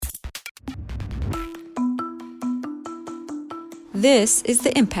This is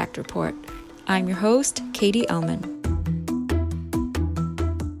the Impact Report. I'm your host, Katie Ellman.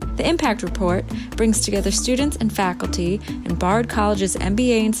 The Impact Report brings together students and faculty in Bard College's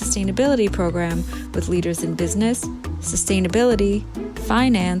MBA in Sustainability program with leaders in business, sustainability,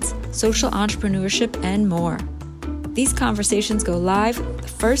 finance, social entrepreneurship, and more. These conversations go live the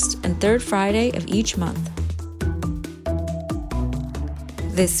first and third Friday of each month.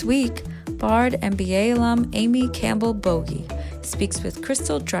 This week, Bard MBA alum Amy Campbell Bogie speaks with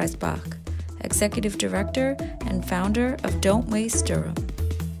Crystal Dreisbach, Executive Director and founder of Don't Waste Durham.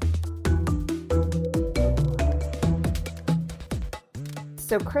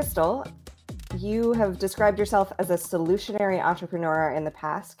 So Crystal, you have described yourself as a solutionary entrepreneur in the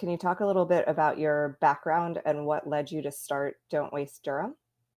past. Can you talk a little bit about your background and what led you to start Don't Waste Durham?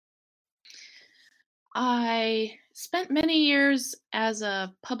 I spent many years as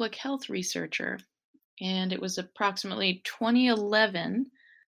a public health researcher, and it was approximately 2011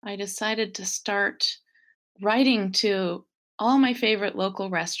 I decided to start writing to all my favorite local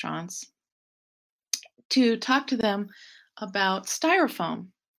restaurants to talk to them about styrofoam.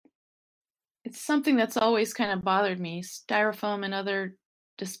 It's something that's always kind of bothered me. Styrofoam and other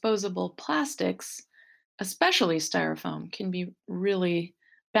disposable plastics, especially styrofoam, can be really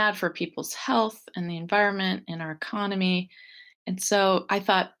bad for people's health and the environment and our economy. And so I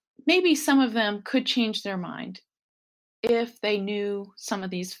thought maybe some of them could change their mind if they knew some of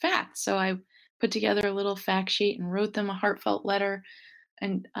these facts. So I put together a little fact sheet and wrote them a heartfelt letter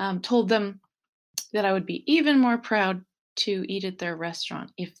and told them that I would be even more proud to eat at their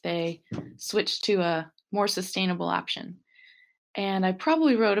restaurant if they switched to a more sustainable option. And I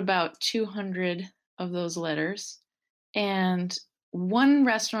probably wrote about 200 of those letters, and one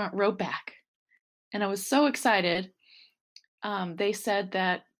restaurant wrote back, and I was so excited. They said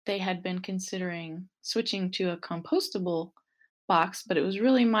that they had been considering switching to a compostable box, but it was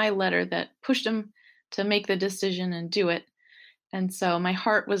really my letter that pushed them to make the decision and do it. And so my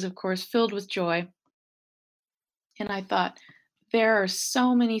heart was, of course, filled with joy. And I thought, there are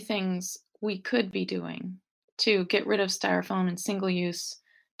so many things we could be doing to get rid of styrofoam and single-use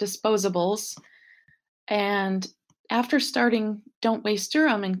disposables. And after starting Don't Waste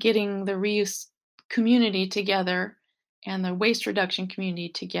Durham and getting the reuse community together and the waste reduction community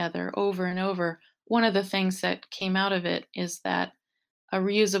together over and over, one of the things that came out of it is that a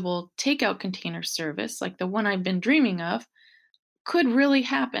reusable takeout container service, like the one I've been dreaming of, could really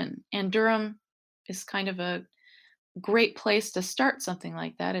happen. And Durham is kind of a great place to start something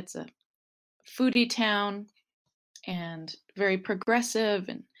like that. It's a foodie town and very progressive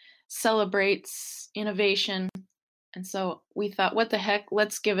and celebrates innovation. And so we thought, what the heck,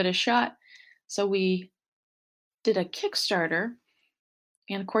 let's give it a shot. So we did a Kickstarter.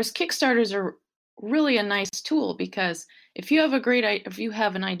 And of course, Kickstarters are really a nice tool because if you have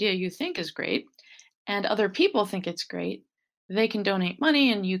an idea you think is great and other people think it's great, they can donate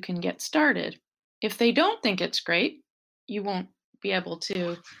money and you can get started. If they don't think it's great, you won't be able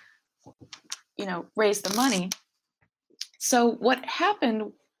to, raise the money. So what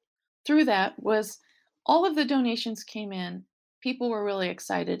happened through that was all of the donations came in. People were really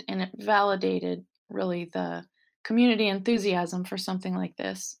excited, and it validated really the community enthusiasm for something like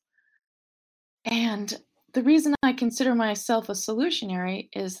this. And the reason I consider myself a solutionary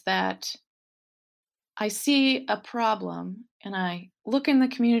is that I see a problem and I look in the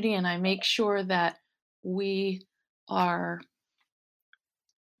community and I make sure that we're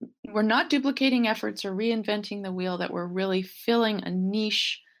not duplicating efforts or reinventing the wheel, that we're really filling a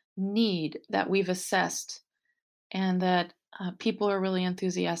niche need that we've assessed and that people are really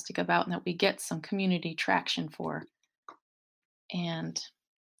enthusiastic about and that we get some community traction for. And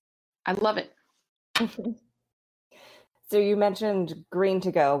I love it. So you mentioned Green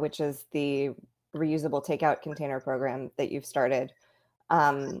to Go, which is the reusable takeout container program that you've started.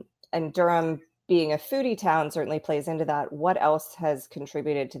 And Durham, being a foodie town, certainly plays into that. What else has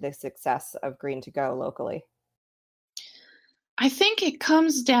contributed to the success of Green to Go locally? I think it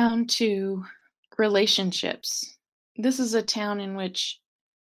comes down to relationships. This is a town in which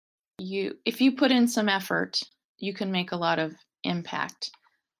if you put in some effort, you can make a lot of impact.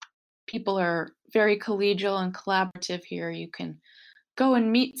 People are very collegial and collaborative here. You can go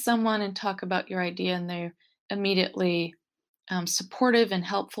and meet someone and talk about your idea, and they're immediately supportive and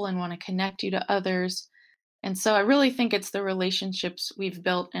helpful and want to connect you to others. And so I really think it's the relationships we've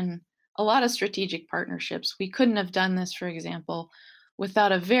built and a lot of strategic partnerships. We couldn't have done this, for example,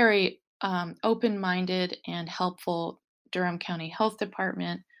 without a very open-minded and helpful Durham County Health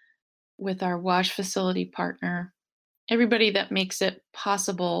Department, with our wash facility partner, everybody that makes it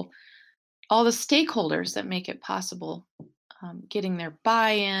possible, all the stakeholders that make it possible getting their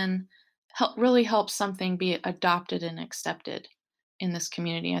buy-in, really helps something be adopted and accepted in this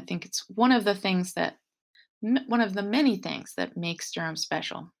community. I think it's one of the many things that makes Durham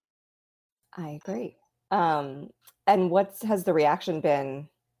special. I agree. And what has the reaction been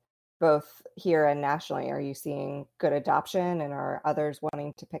both here and nationally? Are you seeing good adoption, and are others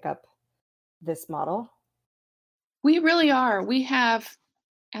wanting to pick up this model? We really are. We have,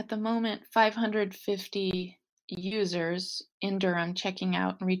 at the moment, 550 users in Durham checking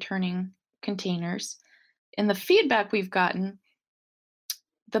out and returning containers. And the feedback we've gotten,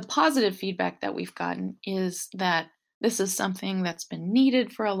 the positive feedback that we've gotten, is that this is something that's been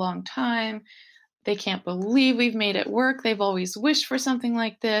needed for a long time. They can't believe we've made it work. They've always wished for something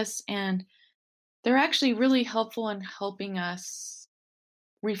like this. And they're actually really helpful in helping us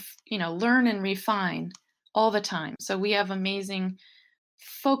learn and refine all the time. So we have amazing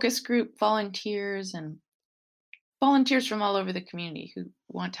focus group volunteers and volunteers from all over the community who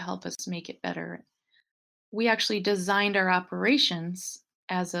want to help us make it better. We actually designed our operations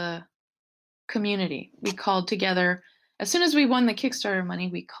as a community. We called together, as soon as we won the Kickstarter money,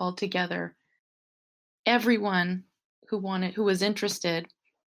 we called together everyone who was interested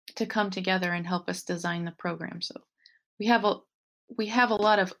to come together and help us design the program. So we have a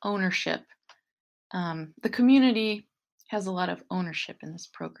lot of ownership. The community has a lot of ownership in this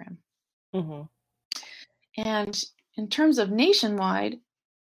program. Mm-hmm. And in terms of nationwide,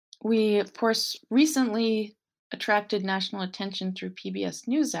 we, of course, recently attracted national attention through PBS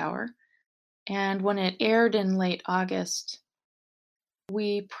NewsHour. And when it aired in late August,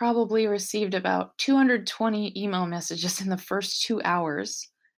 we probably received about 220 email messages in the first 2 hours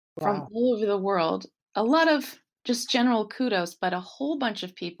from all over the world. A lot of just general kudos, but a whole bunch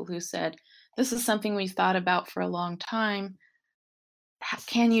of people who said, this is something we thought about for a long time.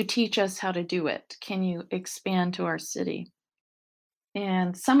 Can you teach us how to do it? Can you expand to our city?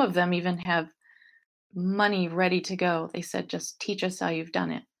 And some of them even have money ready to go. They said, just teach us how you've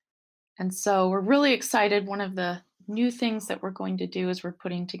done it. And so we're really excited. One of the new things that we're going to do is we're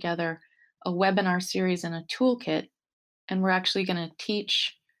putting together a webinar series and a toolkit, and we're actually going to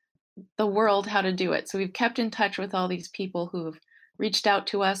teach the world how to do it. So we've kept in touch with all these people who have reached out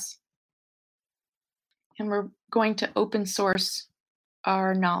to us, and we're going to open source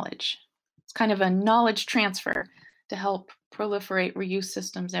our knowledge. It's kind of a knowledge transfer to help proliferate reuse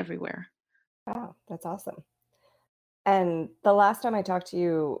systems everywhere. Wow, that's awesome. And the last time I talked to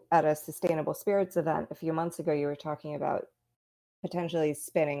you at a Sustainable Spirits event a few months ago, you were talking about potentially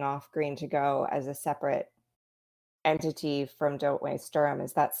spinning off Green to Go as a separate entity from Don't Waste Durham.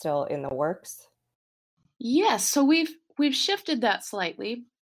 Is that still in the works? Yes, so we've shifted that slightly.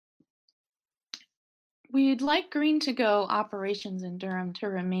 We'd like Green to Go operations in Durham to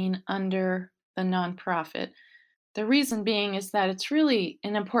remain under the nonprofit. The reason being is that it's really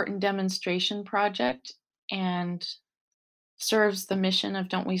an important demonstration project and serves the mission of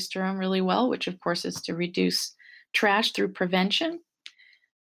Don't Waste Durham really well, which of course is to reduce trash through prevention.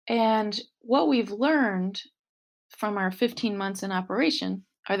 And what we've learned from our 15 months in operation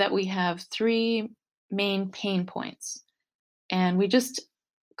are that we have 3 main pain points. And we just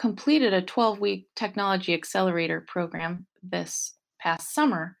completed a 12-week technology accelerator program this past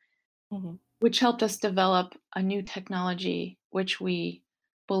summer, which helped us develop a new technology which we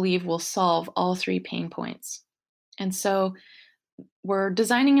believe will solve all 3 pain points. And so we're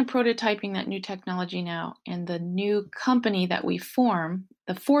designing and prototyping that new technology now, and the new company that we form,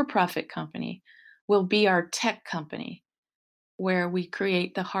 the for-profit company, will be our tech company, where we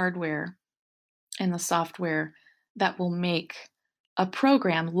create the hardware and the software that will make a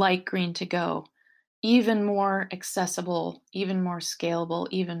program like Green to Go even more accessible, even more scalable,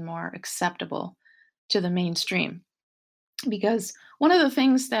 even more acceptable to the mainstream. Because one of the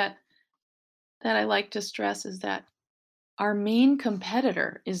things that I like to stress is that our main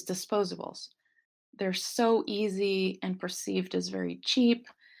competitor is disposables. They're so easy and perceived as very cheap.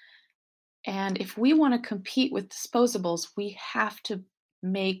 And if we want to compete with disposables, we have to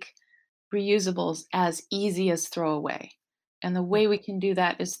make reusables as easy as throwaway. And the way we can do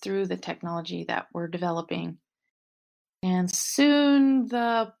that is through the technology that we're developing. And soon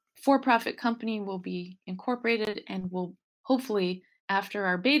the for-profit company will be incorporated, and will hopefully, after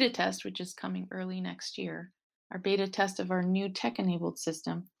our beta test, which is coming early next year, our beta test of our new tech-enabled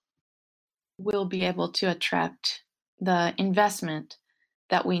system, will be able to attract the investment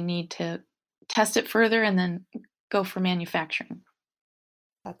that we need to test it further and then go for manufacturing.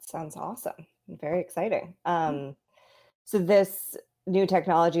 That sounds awesome. Very exciting. So this new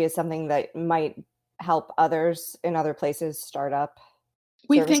technology is something that might help others in other places start up?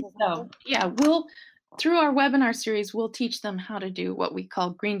 We think so. Yeah, through our webinar series, we'll teach them how to do what we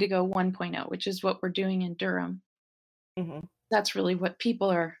call Green to Go 1.0, which is what we're doing in Durham. Mm-hmm. That's really what people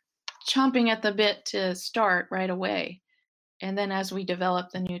are chomping at the bit to start right away. And then as we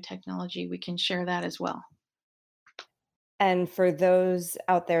develop the new technology, we can share that as well. And for those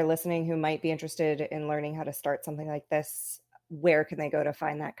out there listening who might be interested in learning how to start something like this, where can they go to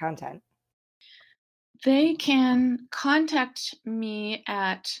find that content? They can contact me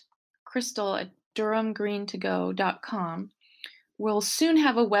at crystal@durhamgreentogo.com. We'll soon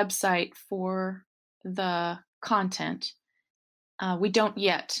have a website for the content. We don't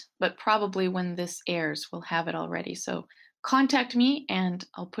yet, but probably when this airs, we'll have it already. So contact me and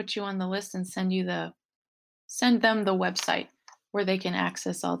I'll put you on the list and send them the website where they can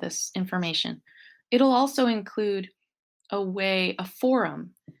access all this information. It'll also include a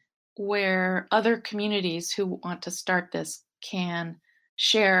forum where other communities who want to start this can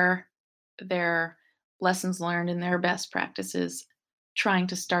share their lessons learned and their best practices trying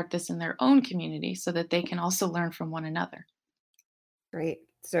to start this in their own community so that they can also learn from one another. Great.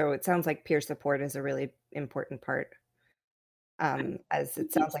 So it sounds like peer support is a really important part, as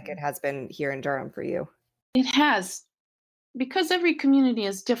it sounds like it has been here in Durham for you. It has. Because every community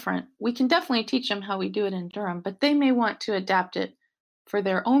is different, we can definitely teach them how we do it in Durham, but they may want to adapt it for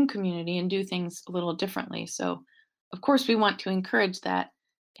their own community and do things a little differently. So, of course, we want to encourage that.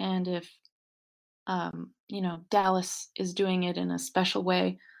 And if, Dallas is doing it in a special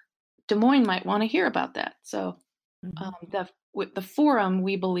way, Des Moines might want to hear about that. So, with the forum,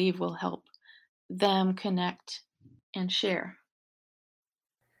 we believe will help them connect and share.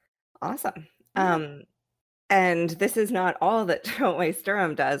 Awesome. And this is not all that Don't Waste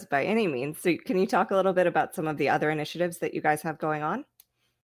Durham does by any means. So can you talk a little bit about some of the other initiatives that you guys have going on?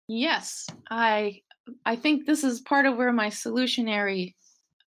 Yes, I think this is part of where my solutionary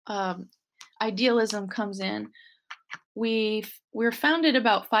idealism comes in. We're founded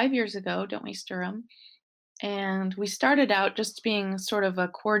about 5 years ago, Don't Waste Durham, and we started out just being sort of a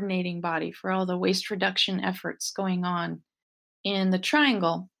coordinating body for all the waste reduction efforts going on in the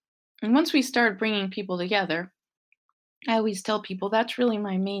Triangle. And once we started bringing people together, I always tell people that's really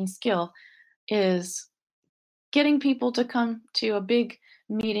my main skill, is getting people to come to a big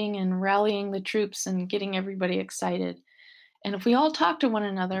meeting and rallying the troops and getting everybody excited. And if we all talk to one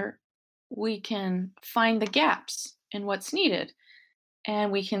another, we can find the gaps in what's needed.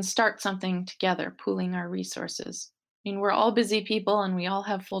 And we can start something together, pooling our resources. I mean, we're all busy people and we all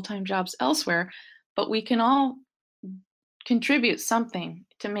have full-time jobs elsewhere, but we can all contribute something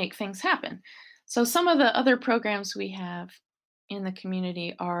to make things happen. So some of the other programs we have in the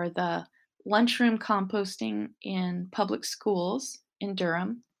community are the lunchroom composting in public schools in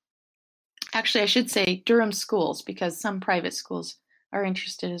Durham. Actually, I should say Durham schools, because some private schools are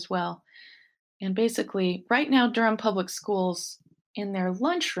interested as well. And basically, right now, Durham public schools, in their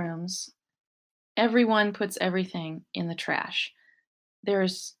lunchrooms, everyone puts everything in the trash.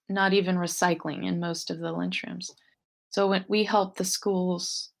 There's not even recycling in most of the lunchrooms. So when we help the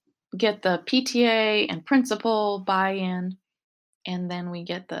schools get the PTA and principal buy-in, and then we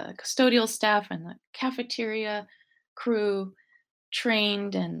get the custodial staff and the cafeteria crew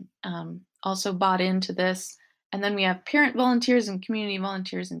trained and also bought into this. And then we have parent volunteers and community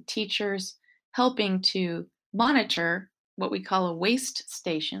volunteers and teachers helping to monitor what we call a waste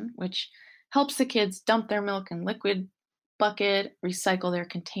station, which helps the kids dump their milk in liquid bucket, recycle their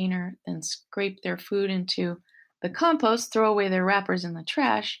container, then scrape their food into the compost, throw away their wrappers in the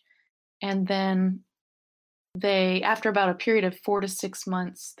trash, and then after about a period of 4 to 6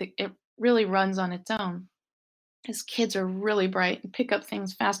 months, it really runs on its own. As kids are really bright and pick up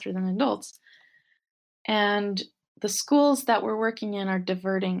things faster than adults. And the schools that we're working in are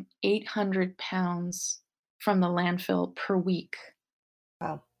diverting 800 pounds from the landfill per week.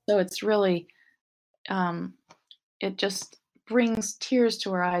 Wow. So it's really, it just brings tears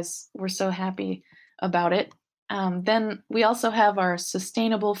to our eyes. We're so happy about it. Then we also have our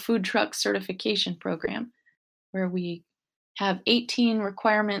Sustainable Food Truck Certification Program, where we have 18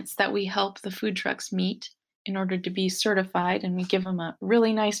 requirements that we help the food trucks meet in order to be certified, and we give them a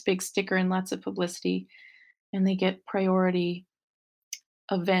really nice big sticker and lots of publicity, and they get priority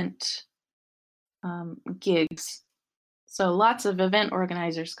event gigs. So lots of event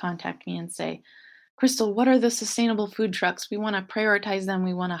organizers contact me and say, Crystal, what are the sustainable food trucks? We want to prioritize them.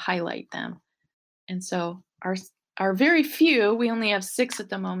 We want to highlight them. And so our very few, we only have 6 at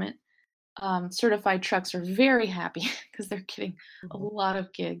the moment, certified trucks are very happy because they're getting a lot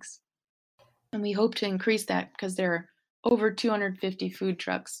of gigs. And we hope to increase that because there are over 250 food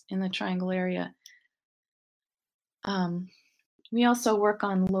trucks in the Triangle area. We also work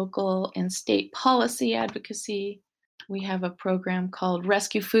on local and state policy advocacy. We have a program called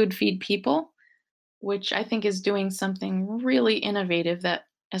Rescue Food, Feed People, which I think is doing something really innovative that,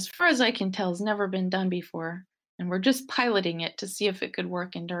 as far as I can tell, has never been done before. And we're just piloting it to see if it could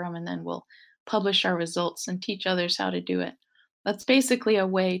work in Durham, and then we'll publish our results and teach others how to do it. That's basically a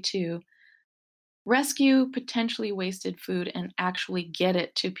way to rescue potentially wasted food and actually get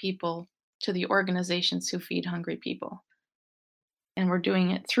it to people, to the organizations who feed hungry people. And we're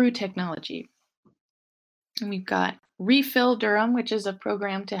doing it through technology. And we've got Refill Durham, which is a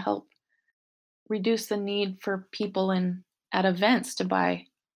program to help reduce the need for people at events to buy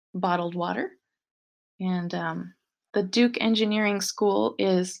bottled water. And the Duke Engineering School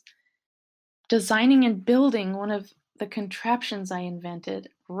is designing and building one of the contraptions I invented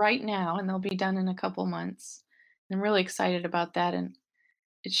right now, and they'll be done in a couple months. I'm really excited about that, and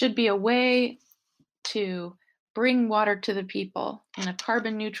it should be a way to bring water to the people in a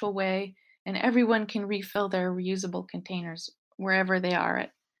carbon neutral way, and everyone can refill their reusable containers wherever they are,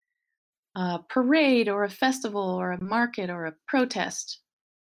 at a parade or a festival or a market or a protest.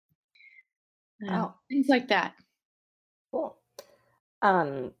 Wow. Things like that. Cool.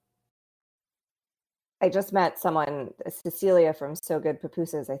 I just met someone, Cecilia from So Good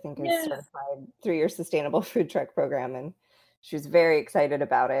Pupusas, I think is certified through your sustainable food truck program, and she was very excited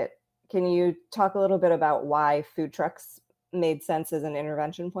about it. Can you talk a little bit about why food trucks made sense as an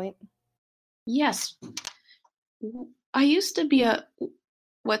intervention point? Yes. I used to be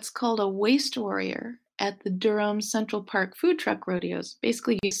what's called a waste warrior at the Durham Central Park food truck rodeos.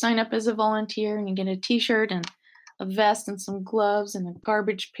 Basically, you sign up as a volunteer and you get a t-shirt and a vest and some gloves and a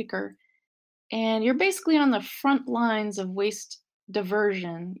garbage picker. And you're basically on the front lines of waste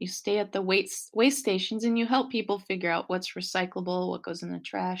diversion. You stay at the waste stations and you help people figure out what's recyclable, what goes in the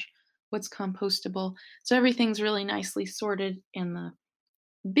trash, what's compostable. So everything's really nicely sorted and the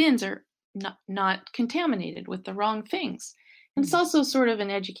bins are not contaminated with the wrong things. And it's also sort of an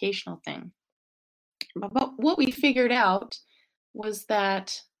educational thing. But what we figured out was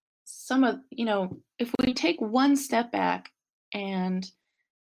that if we take one step back and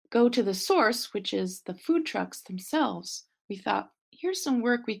go to the source, which is the food trucks themselves, we thought, here's some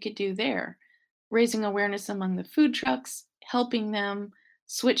work we could do there, raising awareness among the food trucks, helping them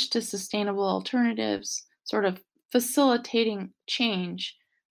switch to sustainable alternatives, sort of facilitating change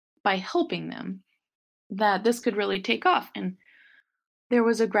by helping them, that this could really take off. And there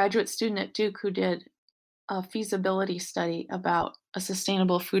was a graduate student at Duke who did a feasibility study about a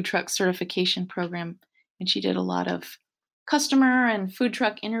sustainable food truck certification program, and she did a lot of customer and food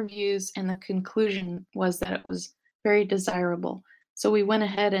truck interviews, and the conclusion was that it was very desirable. So we went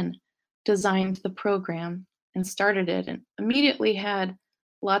ahead and designed the program and started it, and immediately had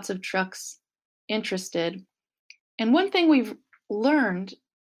lots of trucks interested. And one thing we've learned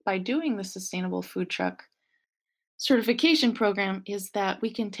by doing the sustainable food truck certification program is that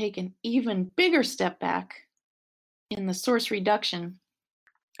we can take an even bigger step back in the source reduction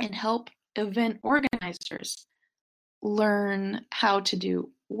and help event organizers learn how to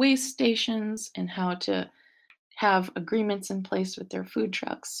do waste stations and how to have agreements in place with their food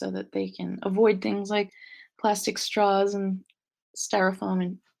trucks so that they can avoid things like plastic straws and styrofoam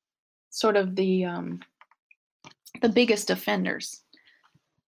and sort of the biggest offenders.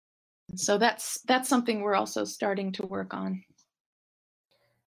 So that's something we're also starting to work on.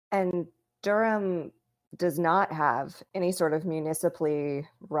 And Durham does not have any sort of municipally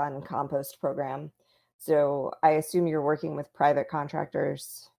run compost program. So I assume you're working with private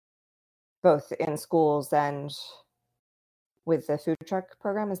contractors, both in schools and with the food truck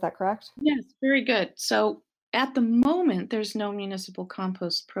program. Is that correct? Yes, very good. So at the moment, there's no municipal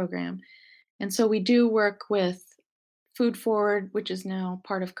compost program. And so we do work with Food Forward, which is now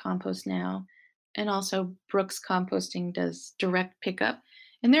part of Compost Now, and also Brooks Composting does direct pickup.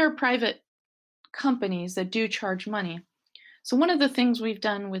 And there are private companies that do charge money. So one of the things we've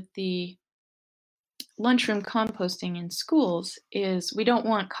done with the lunchroom composting in schools is we don't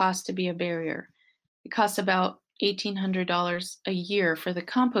want cost to be a barrier. It costs about $1,800 a year for the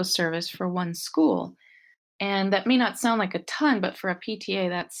compost service for one school. And that may not sound like a ton, but for a PTA,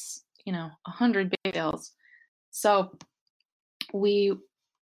 that's 100 big bills. So we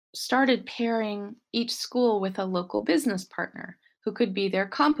started pairing each school with a local business partner who could be their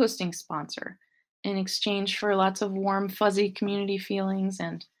composting sponsor in exchange for lots of warm, fuzzy community feelings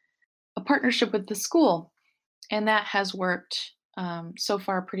and a partnership with the school. And that has worked so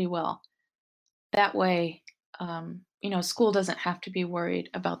far pretty well. That way, school doesn't have to be worried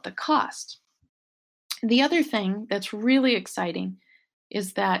about the cost. The other thing that's really exciting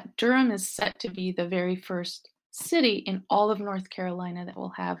is that Durham is set to be the very first city in all of North Carolina that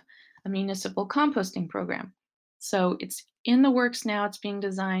will have a municipal composting program. So it's in the works now. It's being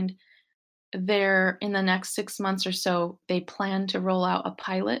designed. There, in the next 6 months or so, they plan to roll out a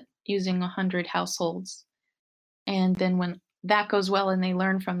pilot using 100 households. And then when that goes well and they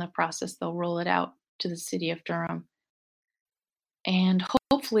learn from the process, they'll roll it out to the city of Durham. And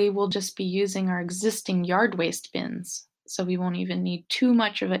hopefully we'll just be using our existing yard waste bins, so we won't even need too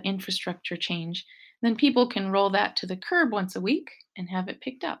much of an infrastructure change. Then people can roll that to the curb once a week and have it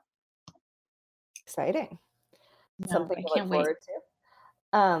picked up. Exciting. No, Something I to can't look wait.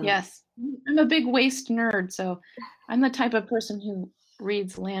 forward to. Yes, I'm a big waste nerd, so I'm the type of person who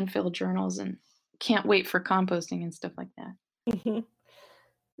reads landfill journals and can't wait for composting and stuff like that.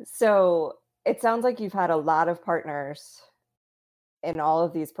 So it sounds like you've had a lot of partners in all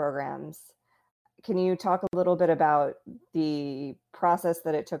of these programs. Can you talk a little bit about the process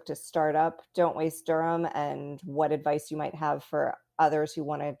that it took to start up Don't Waste Durham and what advice you might have for others who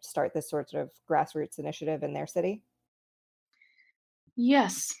want to start this sort of grassroots initiative in their city?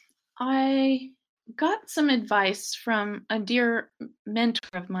 Yes, I got some advice from a dear mentor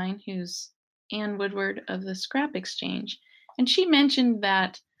of mine who's Ann Woodward of the Scrap Exchange. And she mentioned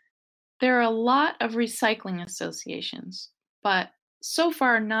that there are a lot of recycling associations, but so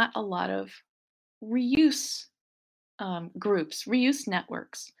far not a lot of reuse groups, reuse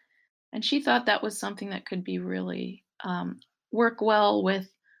networks. And she thought that was something that could be really work well with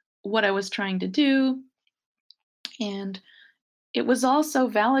what I was trying to do. And it was also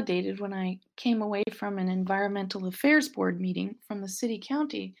validated when I came away from an environmental affairs board meeting from the city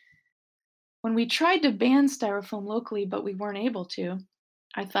county. When we tried to ban styrofoam locally, but we weren't able to,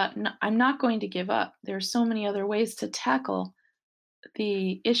 I thought, no, I'm not going to give up. There are so many other ways to tackle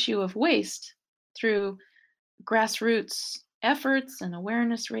the issue of waste through grassroots efforts and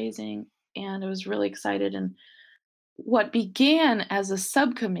awareness raising. And I was really excited. And what began as a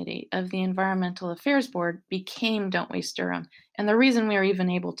subcommittee of the Environmental Affairs Board became Don't Waste Durham. And the reason we were even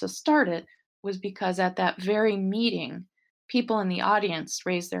able to start it was because at that very meeting, people in the audience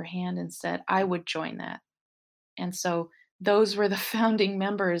raised their hand and said, I would join that. And so those were the founding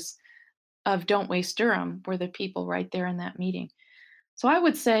members of Don't Waste Durham, were the people right there in that meeting. So I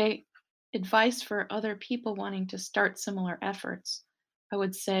would say advice for other people wanting to start similar efforts. I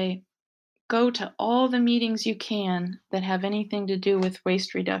would say go to all the meetings you can that have anything to do with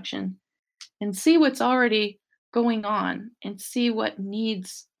waste reduction and see what's already going on and see what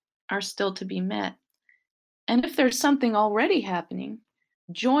needs are still to be met. And if there's something already happening,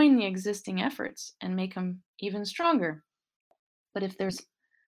 join the existing efforts and make them even stronger. But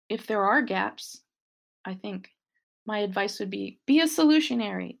if there are gaps, I think my advice would be a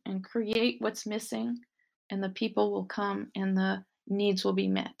solutionary and create what's missing, and the people will come and the needs will be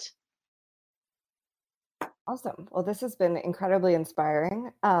met. Awesome. Well, this has been incredibly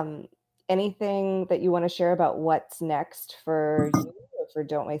inspiring. Anything that you want to share about what's next for you or for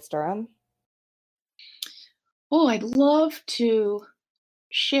Don't Waste Durham? Oh, I'd love to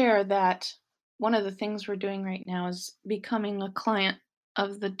share that one of the things we're doing right now is becoming a client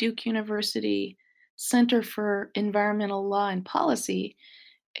of the Duke University Center for Environmental Law and Policy.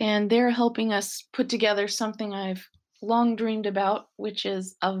 And they're helping us put together something I've long dreamed about, which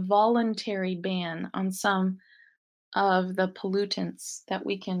is a voluntary ban on some of the pollutants that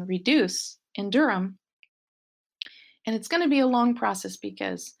we can reduce in Durham. And it's going to be a long process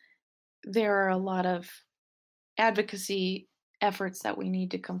because there are a lot of advocacy efforts that we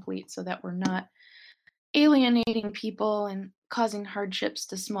need to complete so that we're not alienating people and causing hardships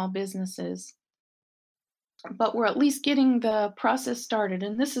to small businesses. But we're at least getting the process started.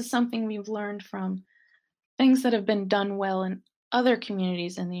 And this is something we've learned from things that have been done well in other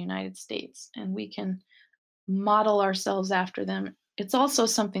communities in the United States, and we can model ourselves after them. It's also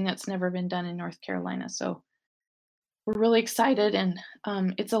something that's never been done in North Carolina. So we're really excited, and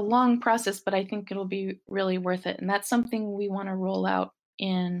it's a long process, but I think it'll be really worth it. And that's something we want to roll out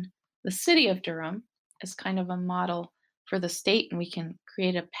in the city of Durham as kind of a model for the state, and we can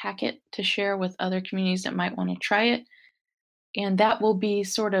create a packet to share with other communities that might want to try it. And that will be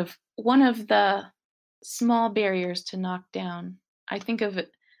sort of one of the small barriers to knock down. I think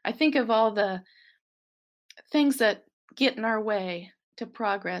of all the things that get in our way to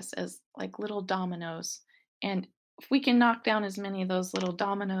progress as like little dominoes. And if we can knock down as many of those little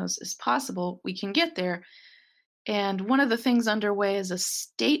dominoes as possible, we can get there. And one of the things underway is a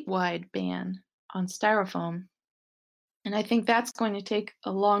statewide ban on styrofoam. And I think that's going to take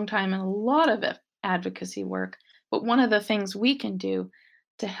a long time and a lot of advocacy work. But one of the things we can do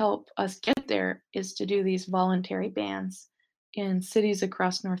to help us get there is to do these voluntary bans in cities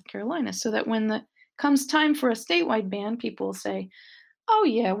across North Carolina so that when the comes time for a statewide ban, people will say, oh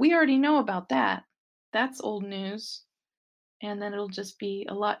yeah, we already know about that. That's old news. And then it'll just be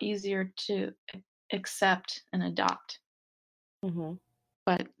a lot easier to accept and adopt. Mm-hmm.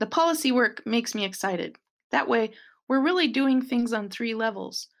 But the policy work makes me excited. That way, we're really doing things on 3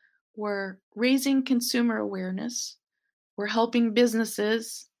 levels. We're raising consumer awareness. We're helping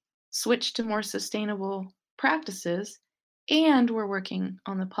businesses switch to more sustainable practices. And we're working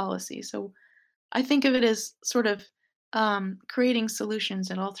on the policy. So I think of it as sort of creating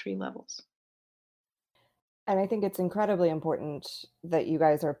solutions at all 3 levels. And I think it's incredibly important that you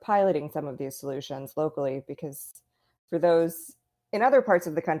guys are piloting some of these solutions locally, because for those in other parts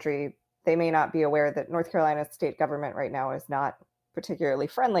of the country, they may not be aware that North Carolina's state government right now is not particularly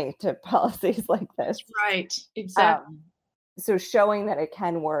friendly to policies like this. Right, exactly. So showing that it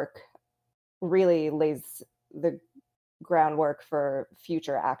can work really lays the groundwork for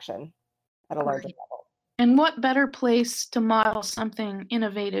future action at a larger level. And what better place to model something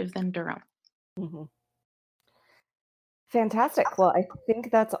innovative than Durham? Mm-hmm. Fantastic. Well, I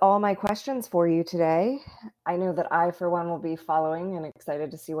think that's all my questions for you today. I know that I, for one, will be following and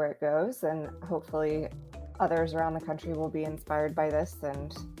excited to see where it goes. And hopefully others around the country will be inspired by this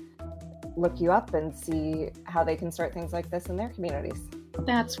and look you up and see how they can start things like this in their communities.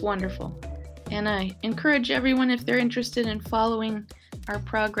 That's wonderful. And I encourage everyone, if they're interested in following our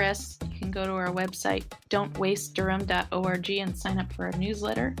progress, you can go to our website, don'twastedurham.org, and sign up for our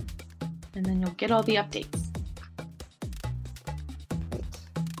newsletter. And then you'll get all the updates.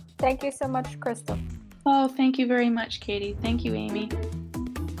 Thank you so much, Crystal. Oh, thank you very much, Katie. Thank you, Amy.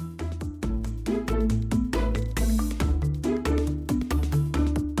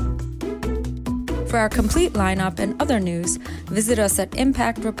 For our complete lineup and other news, visit us at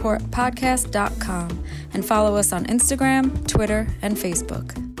impactreportpodcast.com and follow us on Instagram, Twitter, and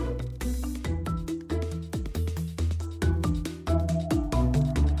Facebook.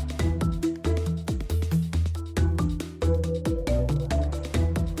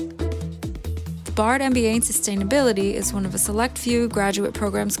 The Bard MBA in Sustainability is one of a select few graduate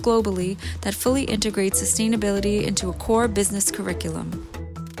programs globally that fully integrates sustainability into a core business curriculum.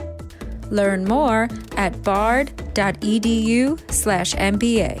 Learn more at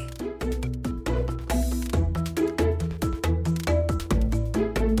bard.edu/MBA.